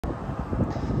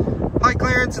Hi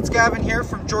Clarence, it's Gavin here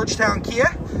from Georgetown Kia.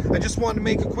 I just wanted to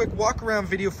make a quick walk around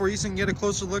video for you so you can get a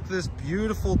closer look at this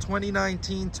beautiful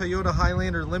 2019 Toyota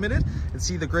Highlander Limited and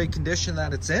see the great condition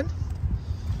that it's in.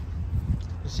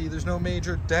 You see there's no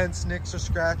major dents, nicks, or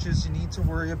scratches you need to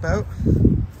worry about.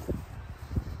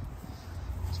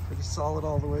 It's pretty solid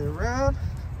all the way around.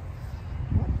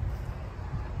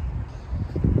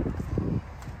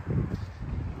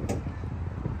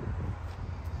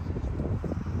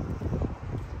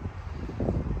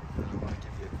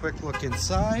 Quick look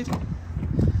inside. You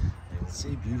can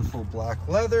see beautiful black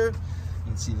leather. You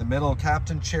can see the middle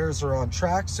captain chairs are on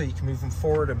track so you can move them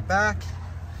forward and back.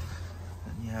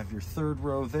 And you have your third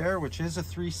row there, which is a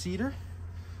 3-seater,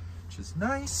 which is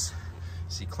nice. You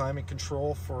see climate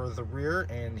control for the rear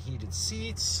and heated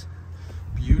seats.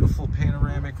 Beautiful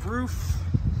panoramic roof.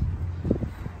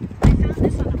 I found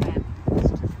this on the web. Let's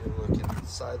give you a look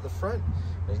inside the front.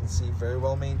 You can see very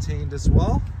well maintained as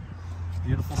well.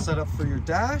 Beautiful setup for your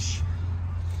dash.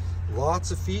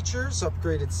 Lots of features,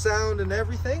 upgraded sound and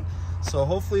everything. So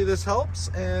hopefully this helps,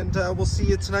 and we'll see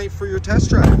you tonight for your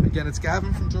test drive. Again, it's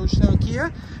Gavin from Georgetown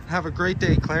Kia. Have a great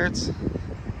day, Clarence.